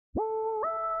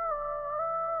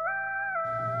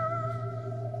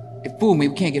If fool me,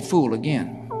 we can't get fooled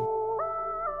again.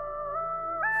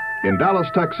 In Dallas,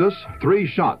 Texas, 3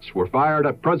 shots were fired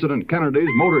at President Kennedy's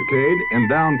motorcade in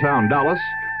downtown Dallas.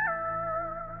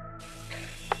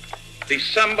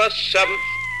 December 7th,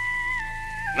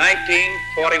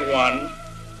 1941,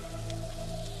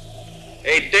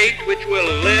 a date which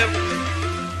will live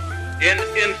in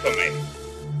infamy.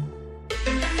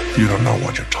 You don't know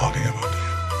what you're talking about,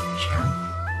 do you, sir?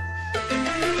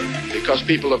 Because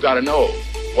people have got to know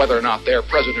whether or not their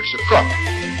president's a crook.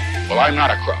 Well, I'm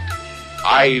not a crook.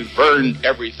 I've earned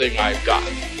everything I've got.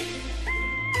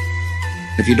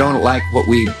 If you don't like what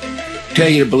we tell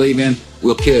you to believe in,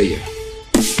 we'll kill you.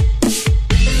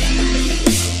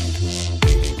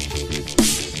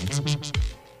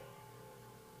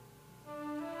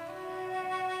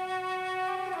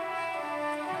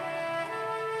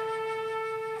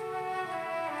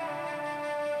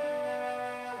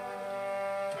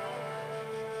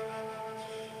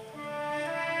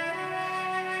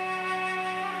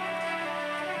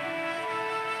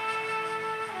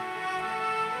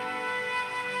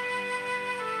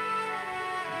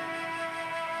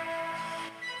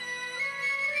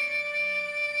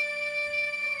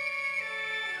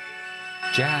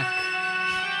 Jack.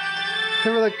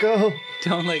 Never let go.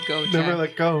 Don't let go, Jack. Never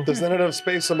let go. There's not enough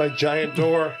space on my giant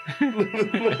door.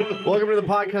 Welcome to the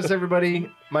podcast, everybody.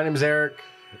 My name is Eric.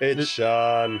 It's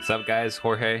Sean. What's up, guys?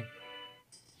 Jorge.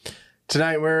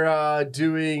 Tonight we're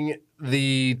doing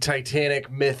the Titanic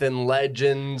myth and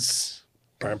legends.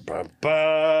 Ba, ba,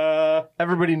 ba.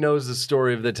 Everybody knows the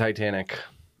story of the Titanic.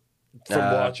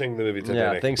 From watching the movie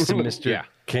Titanic. Yeah, thanks to Mr.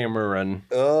 Cameron.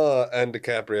 Oh, and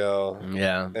DiCaprio.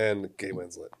 Yeah. And Kate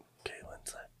Winslet.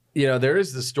 You know, there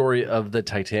is the story of the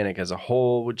Titanic as a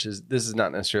whole, which is, this is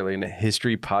not necessarily a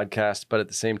history podcast, but at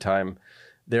the same time,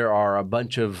 there are a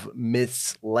bunch of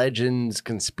myths, legends,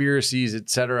 conspiracies,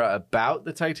 etc. about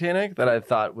the Titanic that I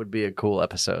thought would be a cool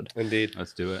episode. Indeed.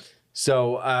 Let's do it.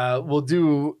 So we'll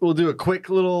do a quick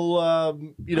little,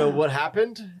 what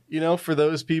happened, for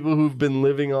those people who've been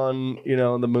living on,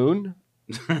 the moon.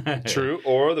 True.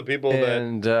 Or the people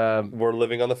that were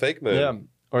living on the fake moon. Yeah.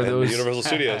 Or those Universal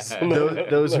Studios.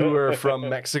 those who are from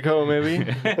Mexico, maybe.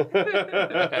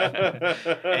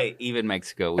 Hey, even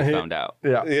Mexico, we found out.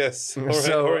 Yeah. Yes.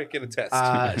 Or I can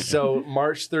attest. So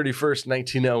March 31st,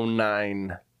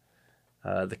 1909,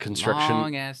 the construction.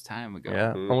 Long ass time ago.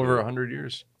 Yeah, over 100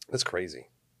 years. That's crazy.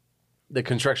 The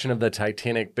construction of the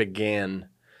Titanic began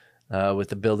with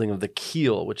the building of the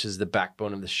keel, which is the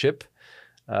backbone of the ship,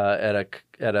 at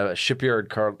a shipyard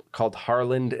called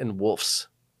Harland and Wolff's.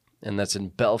 And that's in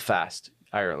Belfast,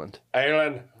 Ireland.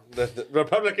 Ireland. The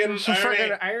Republican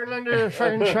Army. Ireland.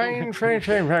 For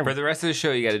the rest of the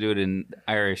show, you got to do it in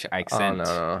Irish accent. Oh,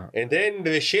 no. And then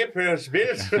the ship was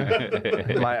built.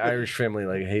 My Irish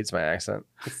family hates my accent.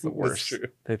 It's the worst. That's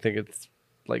true. They think it's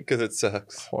because it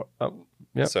sucks.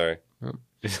 Yep. Sorry.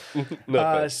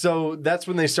 So that's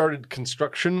when they started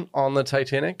construction on the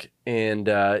Titanic, and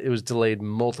it was delayed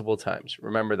multiple times.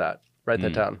 Remember that. Write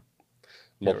that down.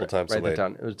 Multiple times Write delayed. that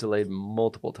down. It was delayed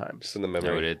multiple times. Just in the memory.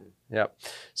 Noted. Yep.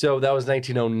 So that was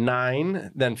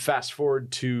 1909. Then fast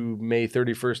forward to May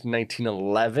 31st,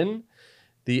 1911.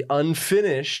 The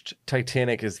unfinished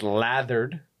Titanic is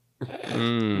lathered.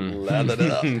 Lathered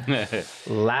up.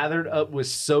 Lathered up with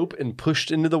soap and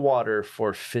pushed into the water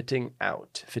for fitting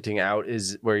out. Fitting out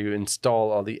is where you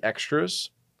install all the extras.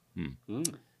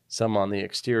 Some on the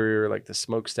exterior, like the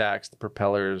smokestacks, the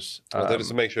propellers. They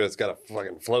just make sure it's got to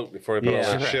fucking float before you put all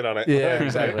that shit on it. Yeah,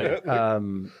 exactly.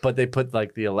 But they put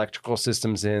the electrical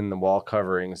systems in, the wall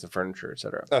coverings, the furniture,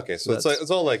 etc. Okay, so it's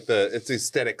all it's the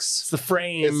aesthetics. It's the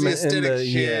frame. It's the aesthetic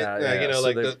shit. Yeah,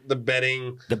 so the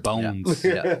bedding. The bones.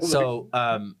 Yeah. So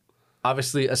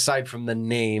obviously, aside from the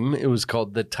name, it was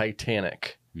called the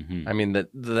Titanic. Mm-hmm. I mean,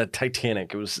 the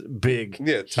Titanic, it was big,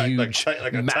 huge,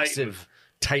 like a massive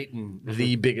Titan,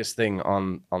 the biggest thing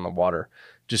on the water.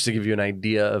 Just to give you an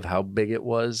idea of how big it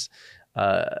was,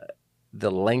 the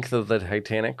length of the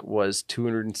Titanic was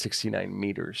 269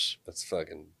 meters. That's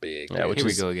fucking big. Yeah, Here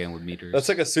we go again with meters. That's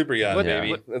like a super yacht,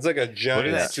 baby. It's like a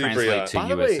giant super yacht. By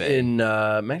the way, in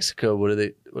Mexico, what do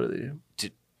they do?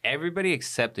 Everybody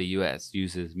except the U.S.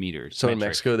 uses meters. So in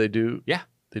Mexico, they do. Yeah,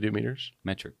 they do meters.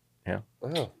 Metric. Yeah.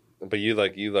 Oh. But you were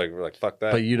like, fuck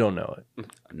that. But you don't know it.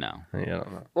 No. You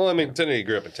don't know. Well, I mean, technically you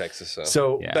grew up in Texas,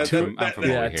 so. Yeah, I'm from over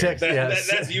here.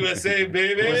 That's USA,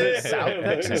 baby. Was it South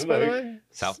Texas, by the way?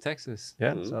 South Texas.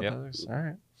 Yeah, South Texas. All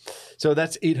right. So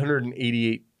that's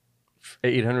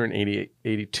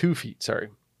 882 feet, sorry.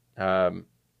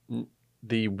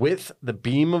 The width, the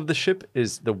beam of the ship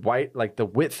is the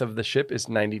width of the ship is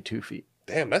 92 feet.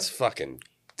 Damn, that's fucking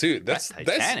Dude, that's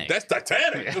Titanic. That's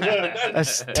Titanic.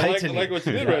 That's I Titanic. like what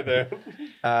you did right there.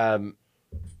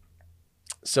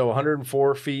 So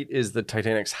 104 feet is the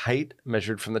Titanic's height,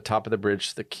 measured from the top of the bridge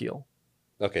to the keel.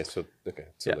 Okay, so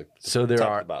Yeah. like So there top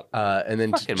are, to bottom. and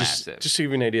then Fucking just massive. to give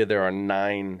you an idea, there are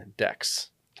 9 decks.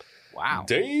 Wow.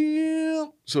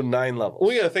 Damn. So 9 levels.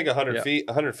 Well, you gotta think 100 Yeah. feet.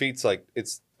 100 feet's like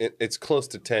it's close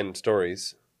to 10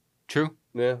 stories. True.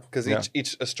 Yeah, because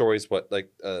each a story is what like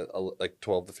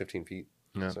 12 to 15 feet.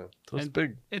 Yeah. So. So it's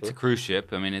big. It's a cruise ship.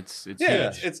 I mean, it's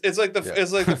Yeah, huge. it's like the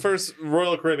first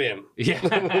Royal Caribbean. Yeah.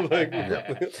 Like,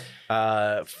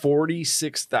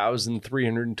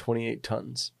 46,328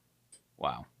 tons.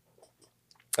 Wow.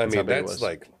 I how mean, big it that's was.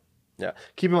 like Yeah.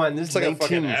 Keep in mind, this it's like is a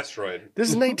fucking 19. asteroid. This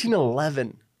is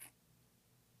 1911.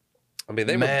 I mean,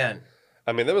 they Man. were.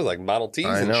 I mean, there was like Model Ts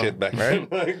I and know, shit back right?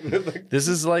 then. Like, This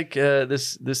is like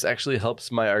this actually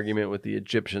helps my argument with the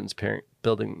Egyptians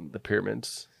building the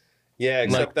pyramids. yeah,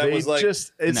 except that they was like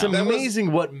it's No. That was-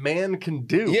 amazing what man can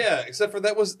do. yeah, except for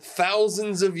that was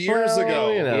thousands of years Well,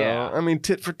 ago. You know, Yeah. I mean,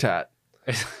 tit for tat.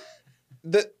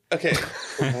 Okay,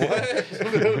 what?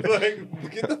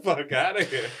 Like, get the fuck out of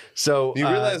here. So You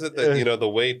realize that the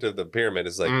weight of the pyramid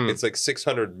is like it's like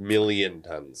 600 million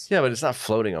tons. yeah, but it's not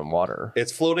floating on water.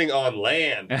 It's floating on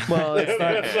land. Well, it's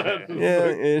not. Yeah,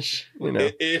 ish. You know.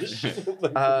 Ish.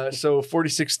 So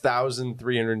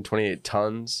 46,328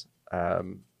 tons.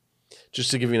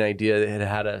 Just to give you an idea, it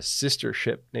had a sister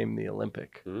ship named the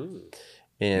Olympic.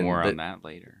 And More on that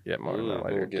later. Yeah, more on that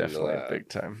later. we'll get into Definitely that. big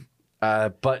time.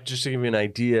 But just to give you an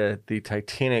idea, the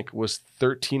Titanic was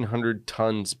 1,300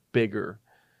 tons bigger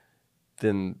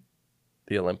than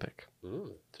the Olympic.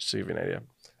 Just to give you an idea.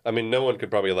 I mean, no one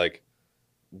could probably like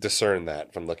discern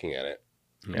that from looking at it.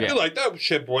 Yeah. You're like, that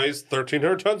ship weighs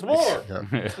 1,300 tons more.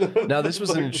 Now, this was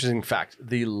an interesting fact.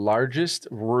 The largest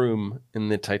room in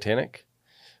the Titanic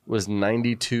was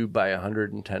 92 by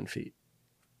 110 feet.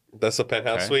 That's a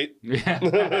penthouse suite. Yeah.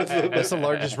 That's the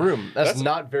largest room. That's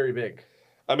not very big.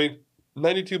 I mean,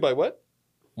 92 by what?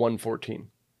 114.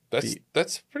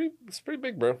 That's pretty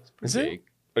big, bro. Is Big. it?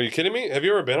 Are you kidding me? Have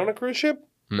you ever been on a cruise ship?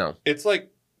 No. It's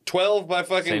like 12 by Same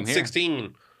fucking here.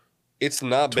 16. It's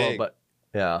not 12, big. but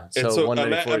yeah. And So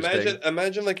 194 is big.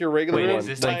 imagine like your regular Wait, room is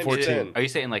this times like, 10. are you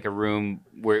saying like a room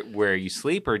where you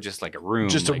sleep or just like a room?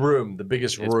 Just a like, room, the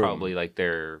biggest It's room. probably like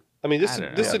their. I mean, I don't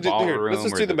know, let's just ballroom do or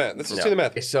the math. Let's just do the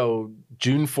math. So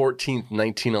June 14th,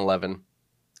 1911,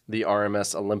 the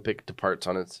RMS Olympic departs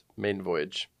on its maiden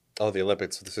voyage. Oh, the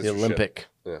Olympics. The sister The Olympic.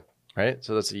 Yeah. Right?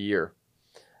 So that's a year.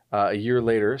 A year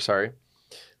later,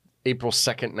 April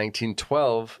 2nd,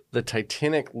 1912, the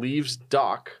Titanic leaves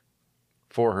dock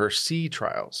for her sea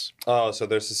trials. Oh, so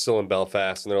they're still in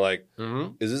Belfast, and they're like,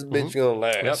 "Is this bitch gonna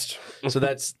last?" So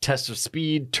that's test of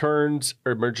speed, turns,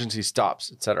 emergency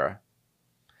stops, etc.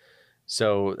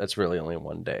 So that's really only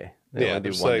one day. They only do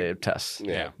just one like- day of tests.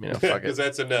 Yeah, You know, fuck because it.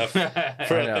 that's enough for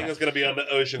a know. thing that's gonna be on the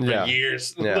ocean for Yeah.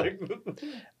 years. Yeah. Like-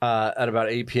 At about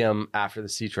 8 p.m. after the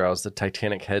sea trials, the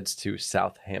Titanic heads to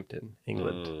Southampton,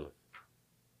 England.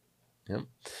 Yep.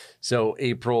 So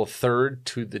April 3rd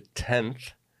to the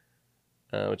 10th,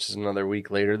 which is another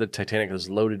week later, the Titanic is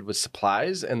loaded with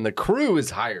supplies and the crew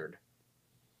is hired.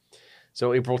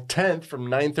 So April 10th from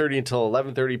 9:30 until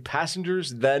 11:30,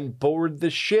 passengers then board the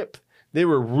ship. They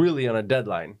were really on a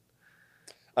deadline.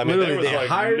 I mean, there Literally, was they like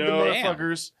hired no. the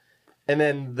motherfuckers, and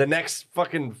then the next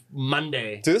fucking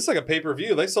Monday. Dude, this is like a pay per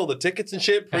view. They sold the tickets and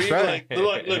shit. That's right. Like, they're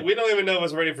like, look, we don't even know if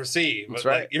it's ready for sea, but That's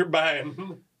right. like, you're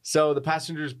buying. So the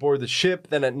passengers board the ship.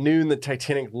 Then at noon, the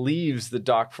Titanic leaves the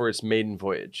dock for its maiden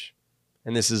voyage.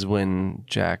 And this is when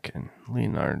Jack and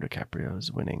Leonardo DiCaprio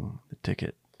is winning the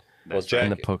ticket Well, Jack in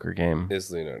the poker game.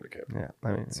 is Leonardo DiCaprio. Yeah,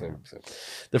 I mean, Same.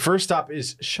 the first stop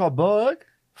is Cherbourg,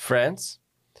 France,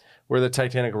 where the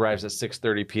Titanic arrives at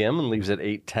 6:30 p.m. and leaves at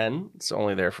 8:10. It's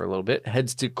only there for a little bit.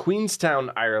 Heads to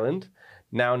Queenstown, Ireland,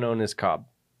 now known as Cobb.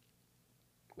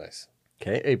 Nice.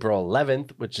 Okay, April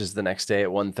 11th, which is the next day at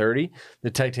 1:30,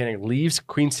 the Titanic leaves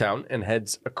Queenstown and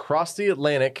heads across the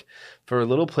Atlantic for a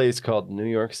little place called New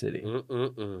York City. It's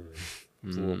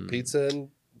a little pizza and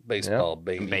baseball,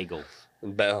 baby. Bagels.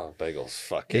 Bagels.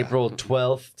 Fuck yeah. April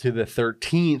 12th to the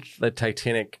 13th, the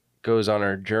Titanic goes on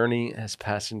her journey as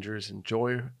passengers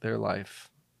enjoy their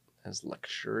life as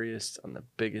luxurious on the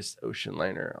biggest ocean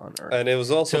liner on Earth. And it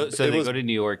was also So they go to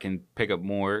New York and pick up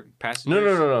more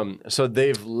passengers? No. So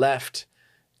they've left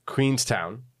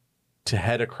Queenstown to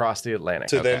head across the Atlantic.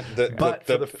 to then But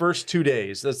for the first 2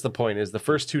 days, that's the point, is the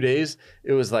first 2 days,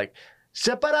 it was like,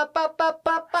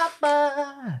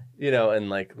 you know, and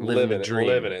like living the dream.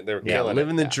 living it. They were Yeah, killing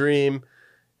living it. the dream.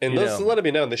 And you let's know. let it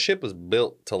be known, the ship was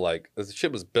built like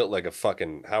a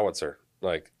fucking howitzer.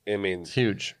 Like, I mean, It's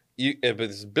huge.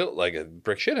 it's built like a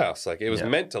brick shit house. Like, it was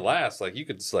meant to last. Like, you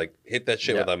could just like hit that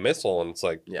shit with a missile, and it's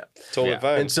like totally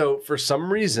fine. And so for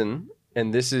some reason,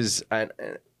 and this is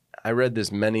I read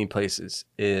this many places.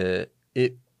 It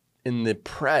in the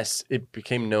press, it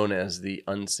became known as the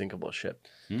unsinkable ship.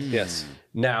 Yes.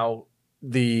 Now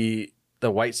the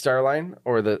White Star Line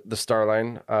or the Star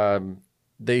Line,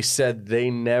 they said they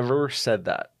never said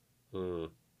that.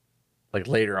 Like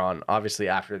later on, obviously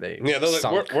after they they're like,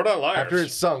 sunk. we're not liars. After it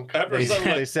sunk, After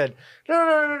they said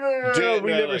no,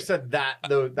 we never said that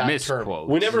that term. Misquote.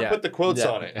 We never put the quotes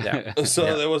on it. Yeah.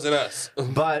 So that wasn't us.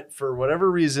 But for whatever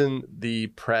reason, the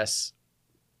press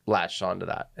latched onto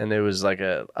that, and it was like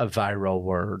a viral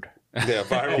word. Yeah,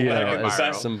 viral You back know, in the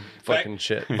it's some fucking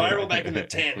shit. Viral back in the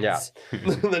 10s. Yeah.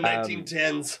 The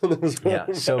 1910s.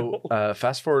 Yeah. So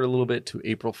fast forward a little bit to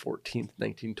April 14th,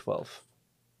 1912.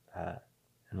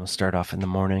 And we'll start off in the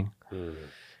morning.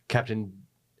 Captain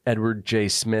Edward J.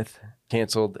 Smith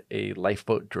canceled a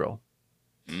lifeboat drill.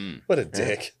 What a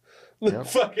dick.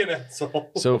 Fucking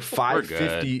asshole. So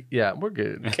 5:50. Yeah, we're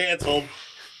good. Canceled.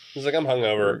 He's like, I'm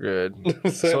hungover. We're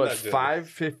good. So at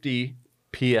 5:50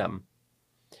 p.m.,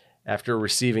 after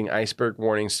receiving iceberg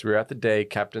warnings throughout the day,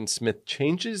 Captain Smith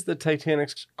changes the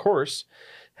Titanic's course,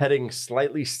 heading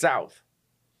slightly south.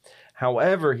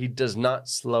 However, he does not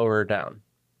slow her down.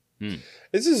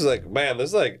 This is like, man,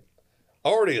 there's like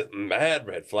already mad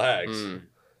red flags.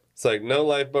 It's like no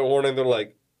lifeboat warning. They're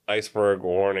like iceberg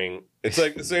warning. It's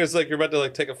like it's like you're about to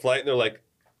like take a flight and they're like,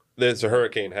 there's a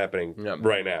hurricane happening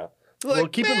right now. Like, Well,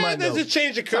 keep in mind, there's though, a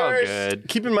change of It's all course. good.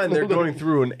 Keep in mind they're going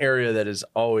through an area that is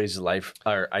always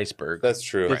iceberg. That's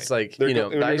true. It's like, They're the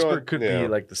they're iceberg going- could be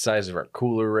like the size of our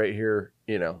cooler right here,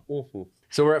 you know. Mhm.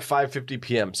 So we're at 5:50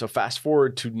 p.m. So fast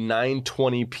forward to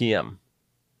 9:20 p.m.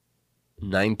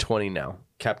 9:20 now.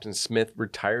 Captain Smith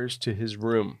retires to his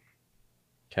room.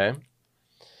 Okay.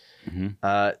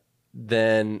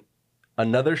 Then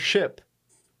another ship,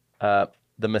 the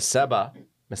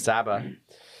Mesaba,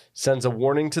 sends a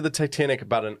warning to the Titanic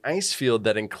about an ice field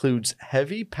that includes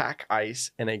heavy pack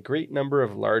ice and a great number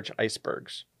of large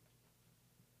icebergs.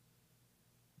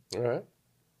 All right.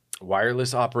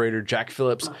 Wireless operator Jack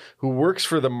Phillips, who works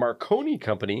for the Marconi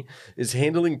Company, is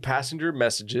handling passenger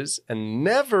messages and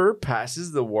never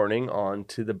passes the warning on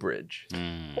to the bridge.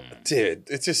 Dude,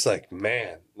 it's just like,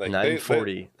 man. Like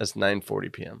 9:40. That's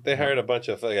 9:40 p.m. They hired a bunch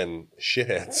of fucking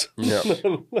shitheads.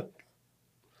 Yeah.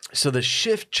 So the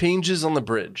shift changes on the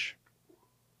bridge,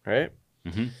 right?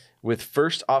 With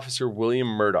First Officer William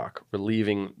Murdoch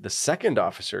relieving the second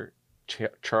officer,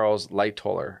 Charles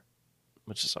Lightoller,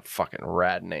 which is a fucking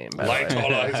rad name. by the way.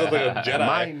 Lightoller. He sounds like a Jedi.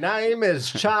 My name is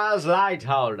Charles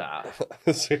Lightoller.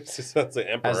 Seriously sounds like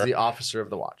Emperor. As the officer of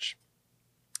the watch.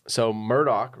 So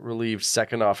Murdoch relieved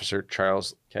second officer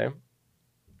Charles. Okay.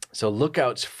 So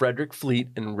lookouts Frederick Fleet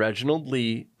and Reginald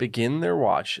Lee begin their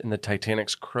watch in the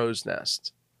Titanic's crow's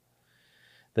nest.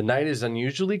 The night is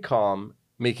unusually calm,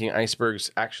 making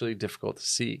icebergs actually difficult to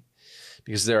see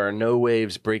because there are no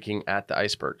waves breaking at the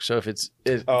iceberg. So if it's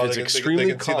extremely they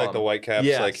can calm, see like the white caps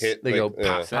like hit. They like, go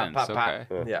pop, pop, pop, pop.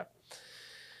 Okay. Yeah.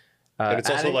 And it's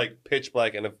also adding- like pitch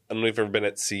black. And if, I don't know if you've ever been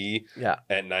at sea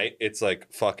at night. It's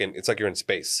like fucking. It's like you're in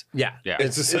space. Yeah.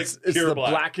 It's just like it's pure the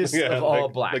black. blackest Yeah, of all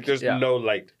like, black. Like there's Yeah. no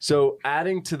light. So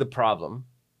adding to the problem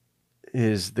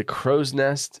is the crow's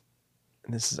nest.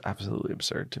 And this is absolutely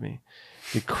absurd to me.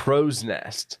 The crow's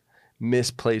nest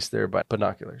misplaced their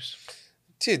binoculars.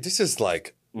 Dude, this is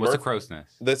like. What's a crow's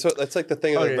nest? That's like the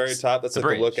thing at the very top. That's the like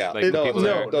bridge. the lookout. Like, no, people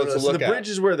no, there- it's a So the lookout. bridge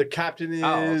is where the captain is,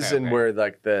 okay, and okay. where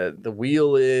like the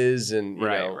wheel is, and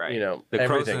you know, The crow's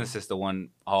everything. nest is the one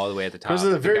all the way at the top. Because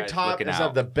at the very guys top looking is out.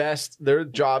 of the best. Their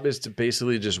job is to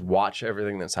basically just watch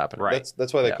everything that's happening. Right.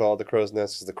 That's why they Yeah. call it the crow's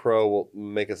nest, because the crow will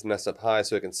make its nest up high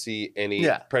so it can see any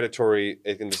predatory.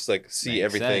 It can just like see Makes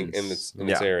everything sense. in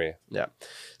its area. Yeah.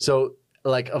 So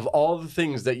like of all the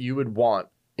things that you would want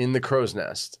in the crow's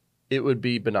nest, it would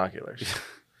be binoculars.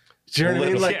 Do you know what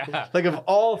I mean? Like of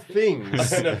all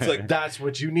things, I know, it's like that's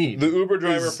what you need. the Uber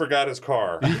driver forgot his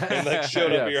car and like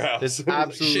showed up at your house. It's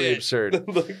absolutely Shit.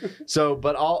 absurd. So,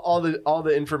 but all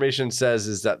the information says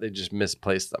is that they just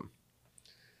misplaced them.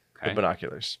 The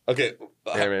binoculars. Okay,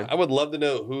 man. I would love to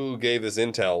know who gave this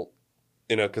intel.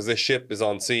 You know, because this ship is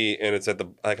on sea and it's at the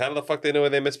like. How the fuck they know where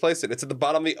they misplaced it? It's at the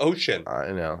bottom of the ocean.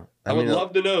 I know. I would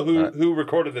love to know who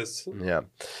recorded this. Yeah.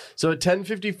 So at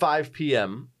 10:55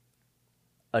 p.m.,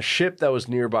 a ship that was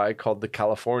nearby called the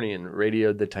Californian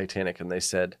radioed the Titanic, and they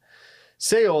said,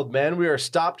 "Say, old man, we are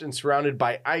stopped and surrounded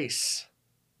by ice."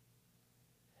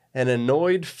 An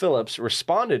annoyed Phillips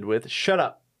responded with, "Shut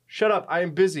up. Shut up. I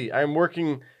am busy. I am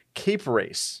working cape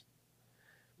race,"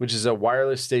 which is a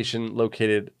wireless station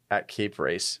located at Cape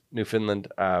Race, Newfoundland,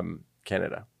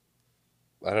 Canada.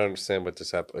 I don't understand what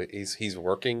just happened. He's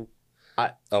working a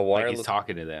Like wireless. he's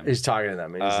talking to them. He's talking to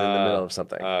them. He's in the middle of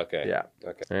something. Okay. Yeah.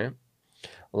 Okay. All right.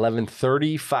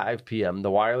 11:35 p.m. The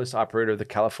wireless operator of the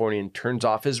Californian turns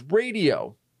off his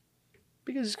radio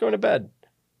because he's going to bed.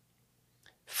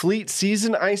 Fleet sees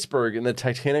an iceberg in the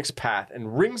Titanic's path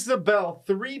and rings the bell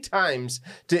 3 times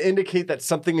to indicate that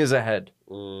something is ahead.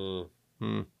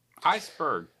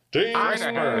 Iceberg.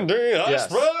 Iceberg.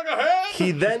 Yes. Iceberg ahead.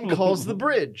 He then calls the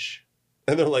bridge.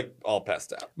 And they're like all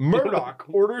passed out. Murdoch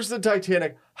orders the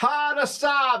Titanic hard to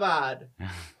starboard,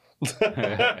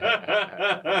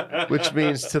 which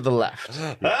means to the left,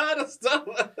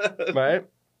 right?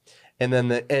 And then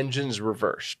the engine's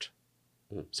reversed.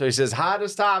 So he says hard to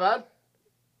starboard,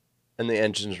 and the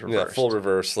engine's Yeah, reversed. full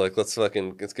reverse. Like, let's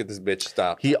get this bitch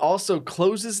stopped. He also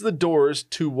closes the doors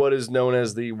to what is known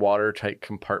as the watertight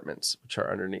compartments, which are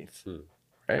underneath.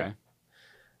 Right?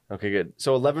 Okay, good.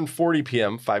 So 11:40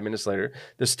 p.m., 5 minutes later,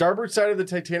 the starboard side of the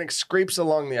Titanic scrapes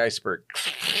along the iceberg.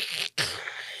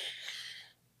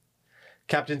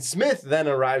 Captain Smith then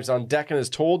arrives on deck and is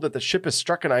told that the ship has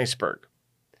struck an iceberg.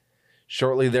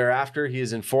 Shortly thereafter, he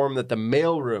is informed that the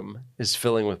mailroom is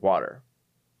filling with water.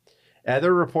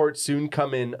 Other reports soon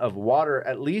come in of water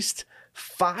at least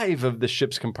 5 of the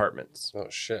ship's compartments. Oh,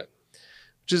 shit.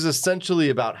 Which is essentially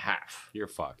about half. You're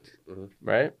fucked.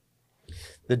 Right?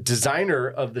 The designer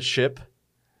of the ship,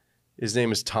 his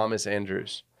name is Thomas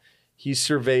Andrews. He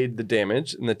surveyed the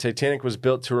damage, and the Titanic was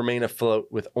built to remain afloat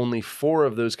with only 4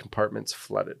 of those compartments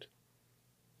flooded.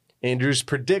 Andrews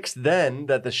predicts then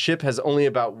that the ship has only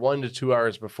about 1 to 2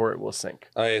 hours before it will sink.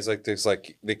 Oh, yeah, it's like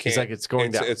they can't. It's like it's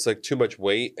going down. It's like too much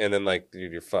weight, and then like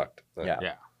dude, you're fucked. Like,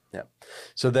 Yeah.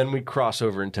 So then we cross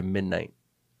over into midnight,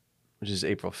 which is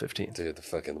April 15th. Dude, the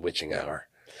fucking witching hour.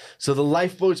 So the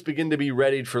lifeboats begin to be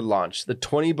readied for launch. The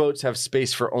 20 boats have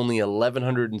space for only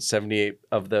 1,178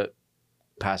 of the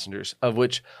passengers, of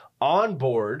which on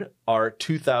board are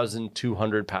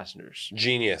 2,200 passengers.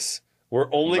 Genius.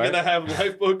 We're only Right? gonna have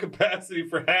lifeboat capacity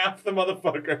for half the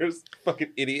motherfuckers.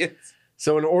 Fucking idiots.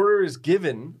 So an order is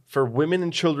given for women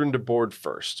and children to board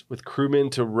first, with crewmen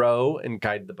to row and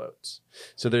guide the boats.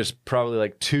 So there's probably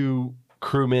like 2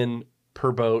 crewmen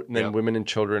per boat, and then women and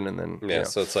children, and then Yeah,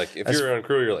 so it's like if you're on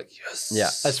crew, you're like, yes. Yeah.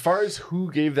 As far as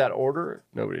who gave that order,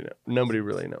 nobody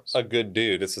really knows. A good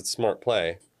dude. It's a smart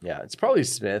play. Yeah, it's probably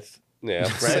Smith.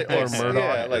 Yeah, Right? Or Murdoch.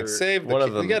 Yeah, like or save one the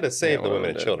of them. You got to save Yeah, the one of women them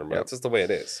and did. children, bro. Yep. It's just the way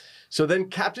it is. So then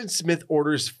Captain Smith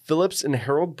orders Phillips and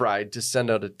Harold Bride to send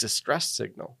out a distress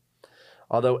signal.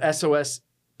 Although SOS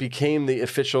became the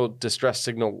official distress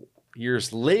signal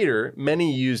years later,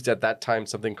 many used at that time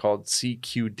something called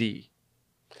CQD.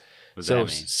 What does So that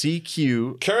mean?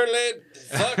 CQ. Currently,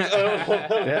 fuck.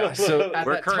 Yeah, so at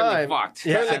We're that currently time, fucked.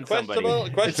 Yeah, Send somebody.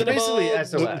 it's basically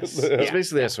SOS. It's Yeah.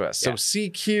 basically SOS. So Yeah.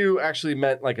 CQ actually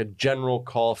meant like a general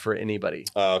call for anybody.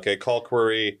 Okay, call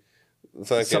query.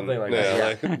 Fucking, Something like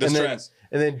that, yeah. Like distress.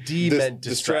 And then D meant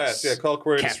distress. Yeah, call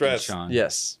query Captain distress. Sean.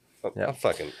 Yes. Yeah. I'm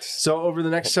fucking. So over the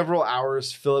next several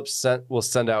hours, Phillips will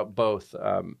send out both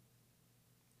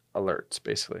alerts,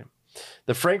 basically.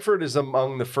 The Frankfurt is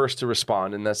among the first to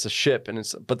respond, and that's a ship,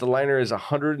 but the liner is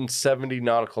 170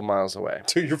 nautical miles away.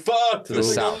 Dude, you're fucked. To the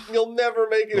south. You'll never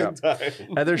make it in time.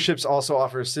 Other ships also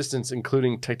offer assistance,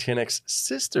 including Titanic's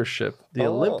sister ship, the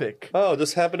Olympic, Oh,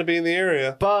 just happened to be in the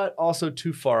area. but also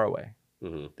too far away,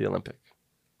 Mm-hmm. the Olympic.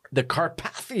 The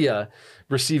Carpathia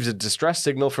receives a distress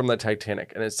signal from the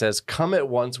Titanic, and it says, "Come at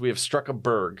once, we have struck a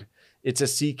berg. It's a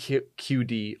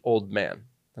CQD, old man."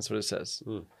 That's what it says.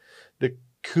 The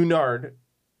Cunard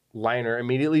liner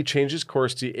immediately changes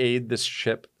course to aid this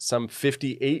ship some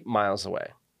 58 miles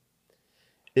away.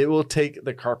 It will take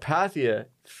the Carpathia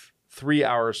 3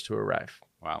 hours to arrive.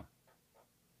 Wow.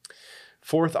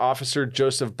 Fourth Officer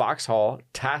Joseph Boxhall,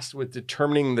 tasked with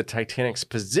determining the Titanic's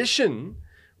position,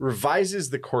 revises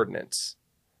the coordinates.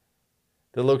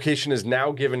 The location is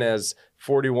now given as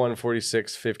 41,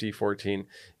 46, 50, 14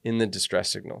 in the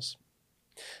distress signals.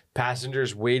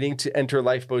 Passengers waiting to enter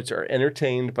lifeboats are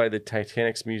entertained by the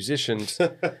Titanic's musicians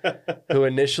who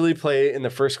initially play in the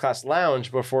first class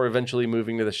lounge before eventually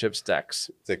moving to the ship's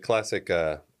decks. It's a classic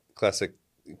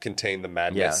contain the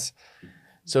madness.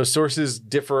 So sources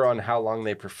differ on how long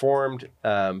they performed,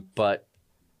 but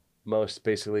most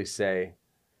basically say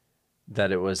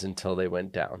that it was until they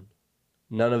went down.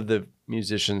 None of the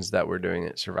musicians that were doing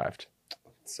it survived.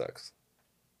 It sucks.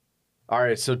 All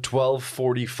right, so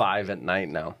 12:45 at night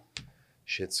now.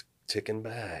 Shit's ticking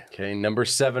by. Okay, number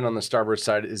 7 on the starboard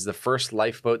side is the first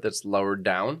lifeboat that's lowered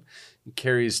down. It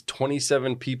carries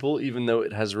 27 people, even though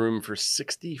it has room for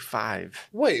 65.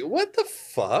 Wait, what the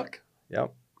fuck?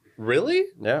 Yep. Really?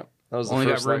 Yeah. That was Only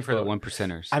the got first room for the lifeboat. one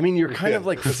percenters. I mean, you're kind of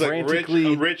like It's frantically.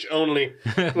 like rich only.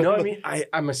 No, I mean,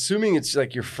 I'm assuming it's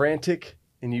like you're frantic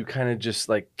and you kind of just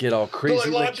like get all crazy.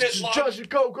 launch it, Just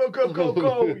go, go, go, go,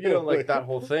 go. You know, like that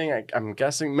whole thing. I'm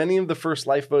guessing many of the first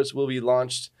lifeboats will be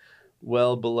launched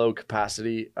well below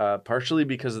capacity, partially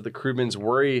because of the crewmen's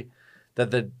worry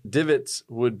that the divots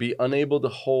would be unable to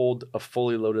hold a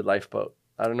fully loaded lifeboat.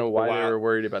 I don't know why they were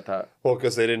worried about that. Well,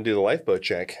 because they didn't do the lifeboat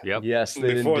check. Yep. Yes,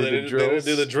 they Before didn't do the drills.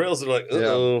 do the drills. They're like,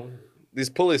 uh-oh, these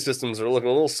pulley systems are looking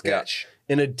a little sketch.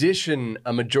 In addition,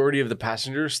 a majority of the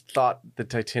passengers thought the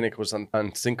Titanic was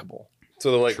unsinkable.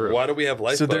 So they're like, why do we have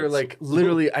lifeboats? So they're like,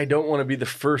 literally, I don't want to be the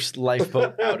first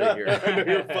lifeboat out of here.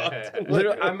 You're fucked.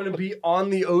 Literally, I'm going to be on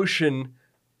the ocean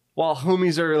while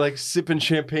homies are like sipping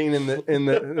champagne in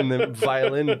the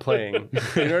violin playing.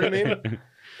 You know what I mean?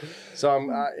 So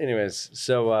I'm, anyways.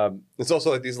 So it's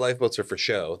also like these lifeboats are for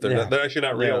show. They're actually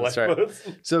not real that's lifeboats.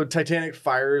 right. So Titanic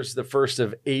fires the first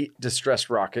of 8 distress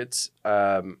rockets,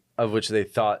 of which they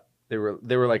thought they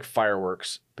were like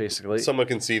fireworks, basically. Someone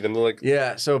can see them. They're like,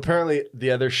 Yeah. So apparently the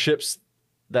other ships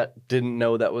that didn't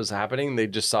know that was happening, they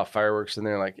just saw fireworks and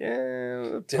they're like,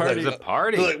 yeah, It's a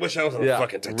party. they're like, wish I was on a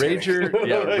fucking Titanic.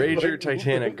 Rager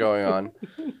Titanic going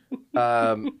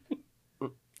on.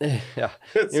 Yeah.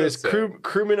 Anyways,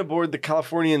 crewmen aboard the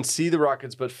Californian see the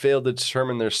rockets but failed to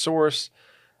determine their source.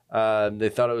 They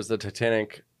thought it was the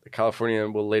Titanic. The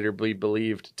Californian will later be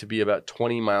believed to be about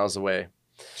 20 miles away.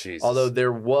 Jesus. Although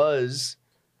there was,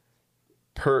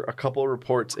 per a couple of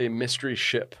reports, a mystery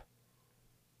ship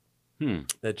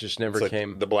that just never It's like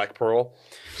came. the Black Pearl.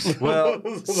 Well,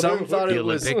 some thought The it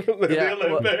was. Olympic. Yeah, The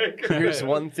Olympic. here's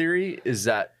one theory: is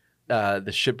that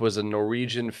the ship was a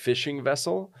Norwegian fishing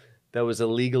vessel that was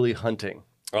illegally hunting.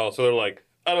 Oh, so they're like,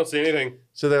 I don't see anything.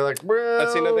 So they're like, well,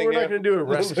 I see nothing we're here." not going to do a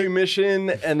rescue mission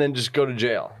and then just go to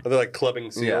jail. They're like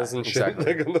clubbing seals Yeah, and shit.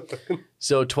 exactly.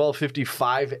 So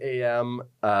 12:55 a.m.,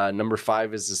 number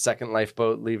 5 is the second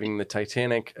lifeboat leaving the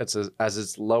Titanic. As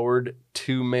it's lowered,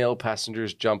 2 male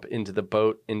passengers jump into the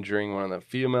boat, injuring one of the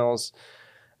females.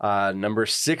 Number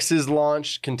 6 is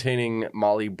launched, containing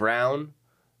Molly Brown.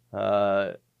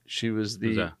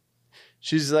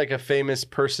 She's like a famous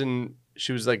person.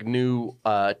 She was like new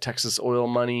Texas oil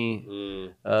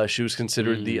money. She was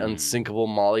considered the unsinkable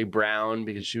Molly Brown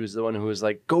because she was the one who was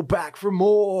like, go back for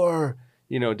more.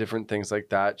 You know, different things like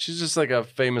that. She's just like a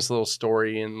famous little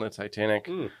story in the Titanic.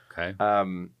 Okay.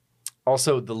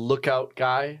 Also, the lookout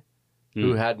guy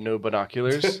who had no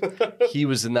binoculars, he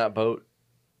was in that boat.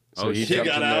 So he He jumped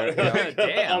got in out there.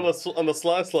 Damn. on the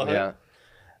slide. Yeah.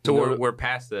 So we're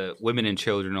past the women and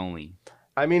children only.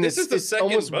 I mean, This is the it's second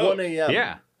almost boat. 1 a.m.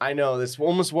 Yeah. I know. It's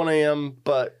almost 1 a.m.,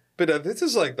 but But this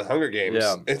is like the Hunger Games.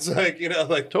 Yeah. It's like,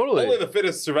 like Totally. only the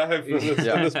fittest survive from this,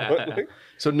 Yeah. from this point. Like,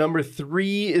 so number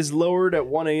 3 is lowered at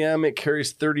 1 a.m. It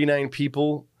carries 39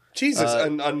 people. Jesus,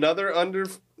 another under.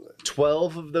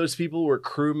 12 of those people were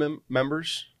crew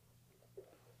members.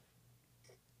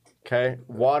 Okay.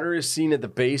 Water is seen at the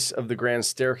base of the grand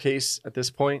staircase at this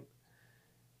point.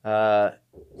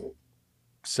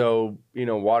 So,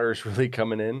 water is really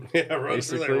coming in. Yeah,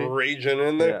 Rose is like basically. raging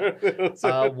in there.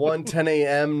 1:10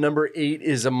 a.m. Number 8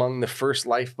 is among the first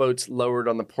lifeboats lowered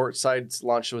on the port side. It's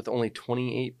launched with only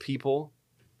 28 people.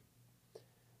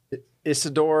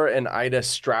 Isidore and Ida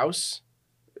Strauss,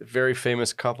 very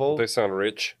famous couple. They sound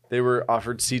rich. They were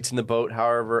offered seats in the boat.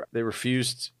 However, they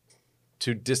refused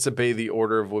to disobey the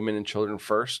order of women and children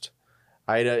first.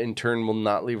 Ida, in turn, will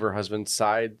not leave her husband's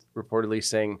side, reportedly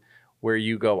saying, "Where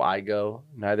you go, I go."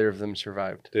 Neither of them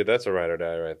survived. Dude, that's a ride or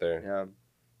die right there.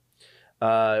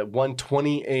 Yeah.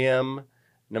 1:20 a.m.,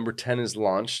 number 10 is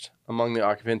launched. Among the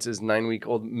occupants is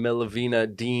 9-week-old Melavina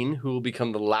Dean, who will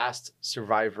become the last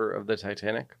survivor of the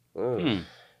Titanic.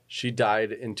 She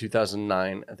died in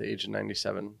 2009 at the age of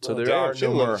 97. So there are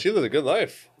no more. She lived a good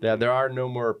life. Yeah, there are no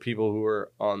more people who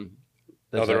are on.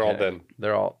 The They're all Titanic. dead.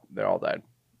 They're all died.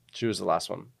 She was the last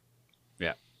one.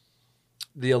 Yeah.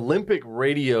 The Olympic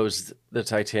radios the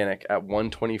Titanic at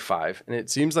 1:25, and it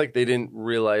seems like they didn't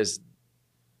realize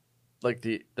like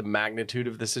the magnitude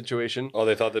of the situation. Oh,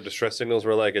 they thought the distress signals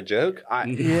were like a joke?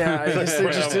 I guess they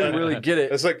just didn't really get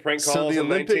it. It's like prank calls So the in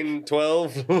Olympic-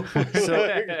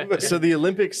 1912. So the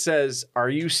Olympic says, "Are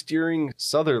you steering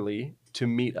southerly to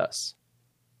meet us?"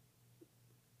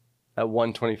 at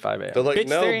 1:25 a.m. They're like, Bitch,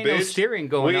 no, there ain't no bitch. steering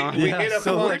going on. We hit a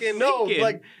fucking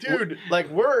dude, like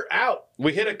we're out.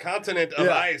 We hit a continent of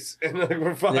ice, and like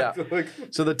we're fucked. Yeah. Like,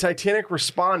 So the Titanic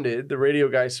responded. The radio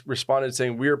guys responded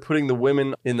saying, "We are putting the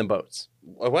women in the boats."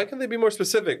 why can't they be more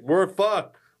specific? We're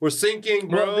fucked. We're sinking,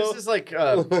 bro. Well, this is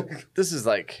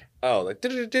like, oh, like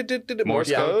Morse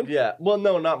yeah, code. Yeah. Well,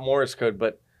 no, not Morse code,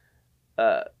 but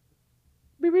That's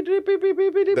what we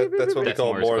That's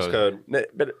call Morse code.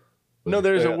 But no,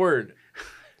 there's Yeah. a word.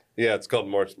 Yeah, it's called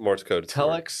Morse code. It's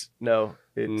Telex? No,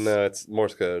 it's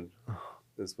Morse code.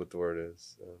 Is what the word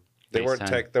is. They weren't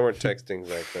FaceTime. they weren't texting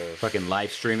back then. Fucking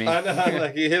live streaming. I know,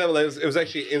 like you hit them. It was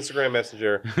actually Instagram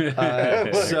Messenger.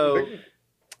 So,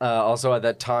 also at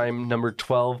that time, number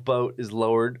 12 boat is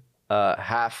lowered,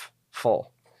 half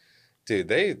full. Dude,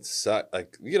 they suck.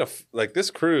 Like you get like this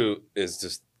crew is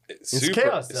just super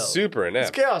chaos, though. super inept.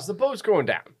 It's chaos. The boat's going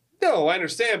down. No, I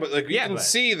understand, but like you Yeah, can but-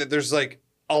 see that there's like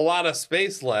a lot of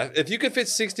space left. If you could fit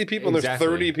 60 people and there's Exactly.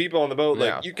 30 people on the boat, like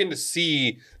Yeah. you can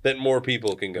see that more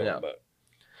people can go Yeah. on the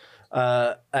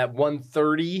boat. At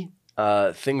 1:30,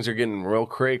 things are getting real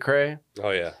cray-cray. Oh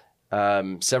yeah.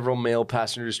 Several male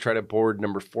passengers try to board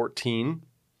number 14,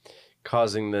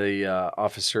 causing the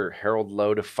officer Harold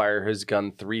Lowe to fire his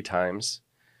gun 3 times.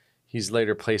 He's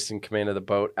later placed in command of the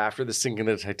boat. After the sinking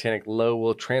of the Titanic, Lowe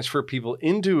will transfer people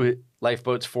into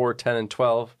lifeboats 4, 10, and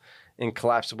 12 in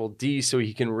collapsible D so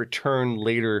he can return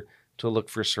later to look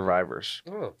for survivors.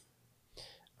 Oh.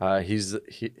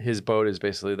 His boat is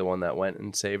basically the one that went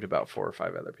and saved about 4 or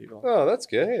 5 other people. Oh, that's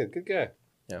good. Hey, good guy.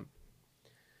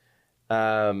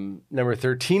 Number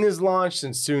 13 is launched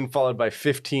and soon followed by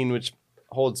 15, which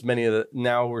holds many of the.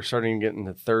 Now we're starting to get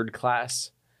into third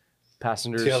class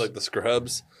passengers. Yeah, like the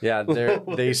scrubs. Yeah,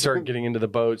 they start getting into the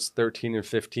boats. 13 and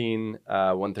 15,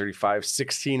 135.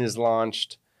 16 is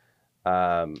launched.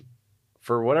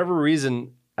 For whatever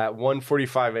reason, at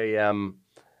 1:45 a.m.,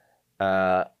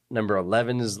 number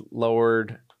 11 is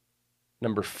lowered.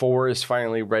 Number 4 is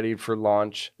finally ready for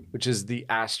launch, which is the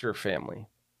Astor family.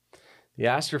 The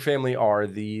Astor family are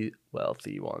the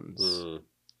wealthy ones.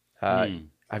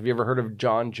 Have you ever heard of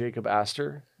John Jacob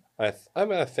Astor? I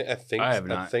have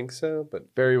not. think so, but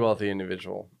Very wealthy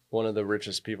individual. One of the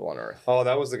richest people on earth. oh,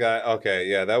 that was the guy. Okay,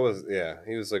 yeah,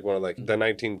 he was like one of like the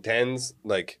 1910s.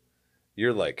 Like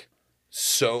you're like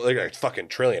so like a fucking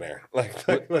trillionaire.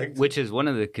 Like Which is one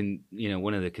of the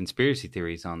one of the conspiracy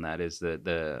theories on that is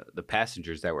the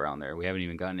passengers that were on there. We haven't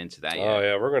even gotten into that yet. oh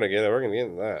yeah, we're gonna get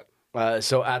into that.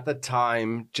 So at the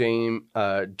time,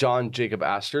 John Jacob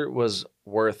Astor was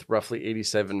worth roughly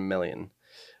 $87 million,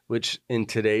 which in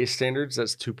today's standards,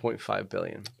 that's $2.5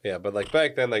 billion. Yeah, but like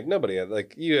back then, like nobody had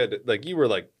like you were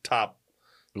like top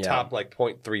like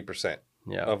 0.3%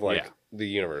 Yeah. of like the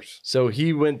universe. So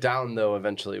he went down though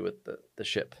eventually with the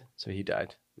ship. So he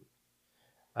died.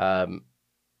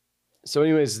 So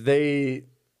anyways, they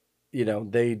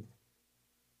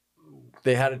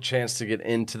had a chance to get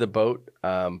into the boat,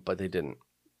 but they didn't.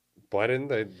 Why didn't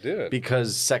they do it?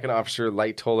 Because Second Officer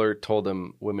Lightoller told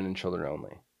them women and children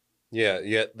only. Yeah,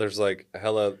 yet there's like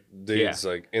hella dudes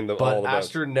like in the all But the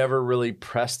Astor never really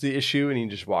pressed the issue and he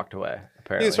just walked away,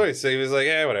 apparently. He's right. So he was like,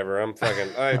 yeah, whatever. I'm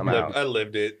fucking. I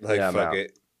lived it. Like Yeah, I'm fuck out.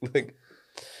 it. Like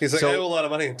he's like, So- I owe a lot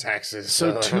of money in taxes.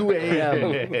 So 2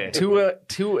 a.m.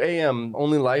 2 a.m.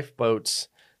 only lifeboats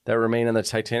that remain on the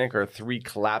Titanic are 3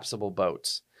 collapsible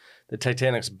boats. The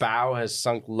Titanic's bow has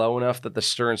sunk low enough that the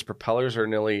stern's propellers are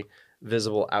nearly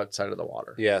visible outside of the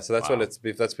water. Yeah, so that's when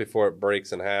that's before it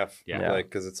breaks in half. Yeah.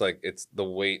 Like because it's the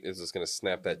weight is just gonna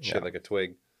snap that shit like a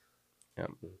twig. Yeah.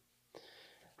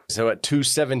 So at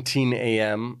 2:17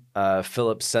 a.m.,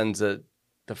 Philip sends the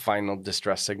final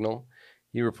distress signal.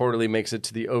 He reportedly makes it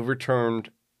to the overturned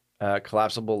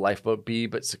collapsible lifeboat B,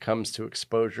 but succumbs to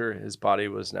exposure. His body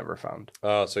was never found.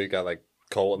 Oh, so you got like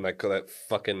coal and that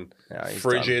fucking Yeah, he's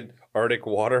frigid Arctic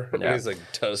water. Yeah. And he's like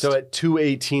toast. So at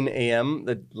 2:18 a.m.,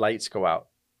 the lights go out.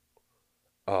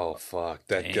 oh fuck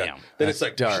that guy. Damn. Then it's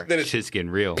like dark. Then it's Shit's getting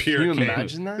real. pure. Can you chaos.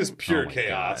 imagine that? It's pure Oh my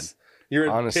chaos. You're in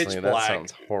Honestly, pitch that black,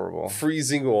 sounds horrible.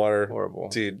 freezing water. Horrible.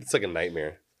 Dude. It's like a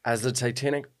nightmare. As the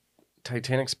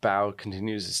Titanic's bow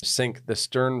continues to sink, the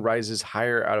stern rises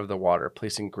higher out of the water,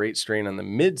 placing great strain on the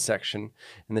midsection,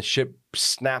 and the ship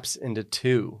snaps into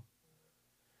 2.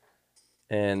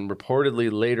 And reportedly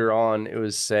later on, it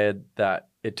was said that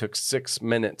it took 6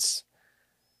 minutes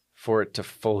for it to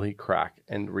fully crack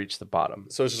and reach the bottom.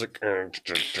 So it's just like,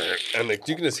 and like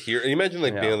you can just hear. You imagine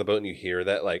like being Yeah. on the boat and you hear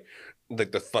that like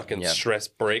the fucking Yeah. stress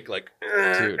break, like,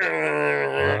 Dude.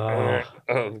 oh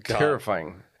god,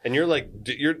 Terrifying. and you're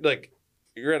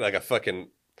at like a fucking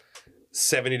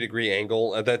 70-degree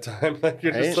angle at that time. Like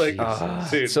you're just like,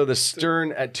 dude. So the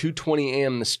stern at 2:20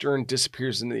 a.m. the stern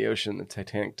disappears into the ocean. The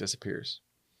Titanic disappears.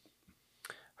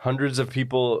 Hundreds of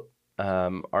people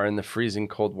are in the freezing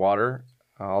cold water.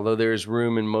 Although there is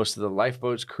room in most of the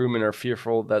lifeboats, crewmen are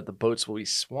fearful that the boats will be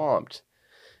swamped.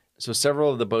 So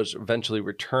several of the boats eventually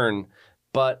return,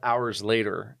 but hours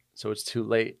later, so it's too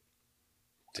late.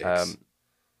 Damn.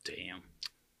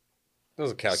 That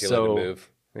was a calculated move.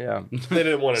 Yeah. They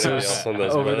didn't want anybody else on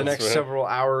those Over the boats, next right? several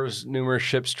hours, numerous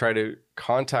ships try to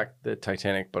contact the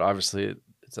Titanic, but obviously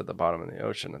it's at the bottom of the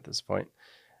ocean at this point.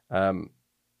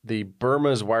 The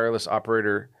Burma's wireless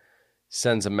operator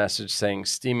sends a message saying,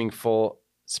 steaming full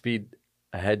speed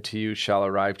ahead to you shall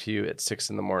arrive to you at 6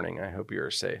 a.m. I hope you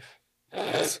are safe.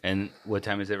 And what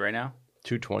time is it right now?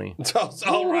 2:20. It's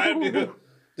all right, dude.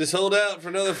 Just hold out for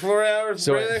another 4 hours.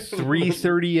 So brother. at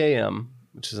 3:30 a.m.,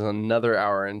 which is another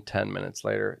hour and 10 minutes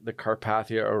later, the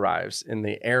Carpathia arrives in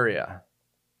the area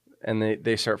and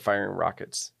they start firing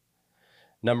rockets.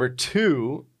 Number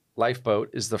 2 lifeboat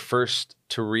is the first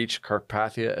to reach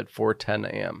Carpathia at 4:10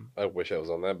 a.m. I wish I was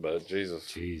on that boat.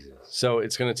 Jesus. So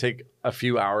it's going to take a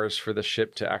few hours for the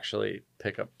ship to actually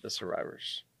pick up the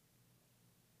survivors.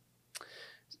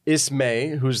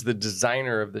 Ismay, who's the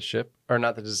designer of the ship, or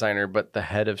not the designer, but the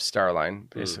head of Starline,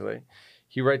 basically,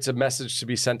 he writes a message to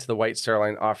be sent to the White Star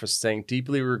Line office saying,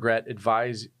 deeply regret,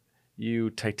 advise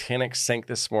you Titanic sank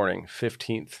this morning,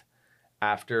 15th,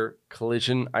 after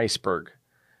collision iceberg,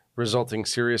 resulting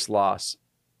serious loss.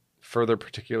 Further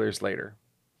particulars later.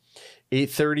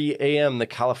 8:30 a.m., the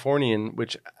Californian,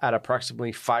 which at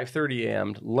approximately 5:30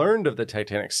 a.m. learned of the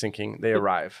Titanic sinking, they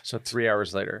arrive. So 3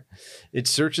 hours later. It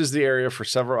searches the area for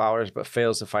several hours, but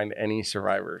fails to find any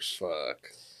survivors. Fuck.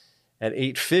 At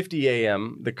 8:50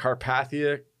 a.m., the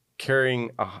Carpathia,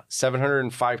 carrying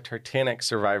 705 Titanic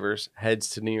survivors, heads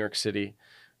to New York City,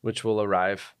 which will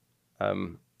arrive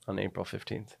on April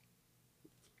 15th.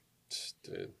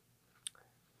 Dude.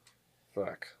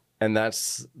 Fuck. And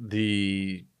that's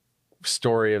the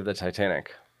story of the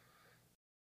Titanic.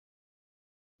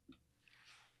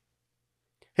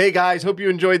 Hey guys, hope you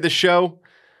enjoyed the show.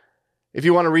 If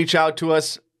you want to reach out to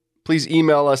us, please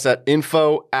email us at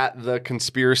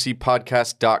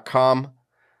info@theconspiracypodcast.com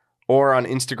or on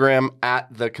Instagram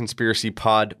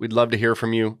 @theconspiracypod. We'd love to hear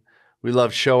from you. We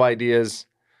love show ideas,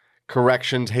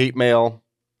 corrections, hate mail.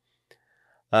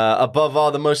 Above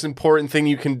all, the most important thing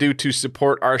you can do to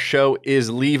support our show is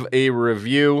leave a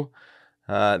review.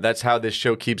 That's how this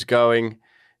show keeps going,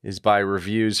 is by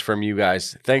reviews from you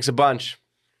guys. Thanks a bunch.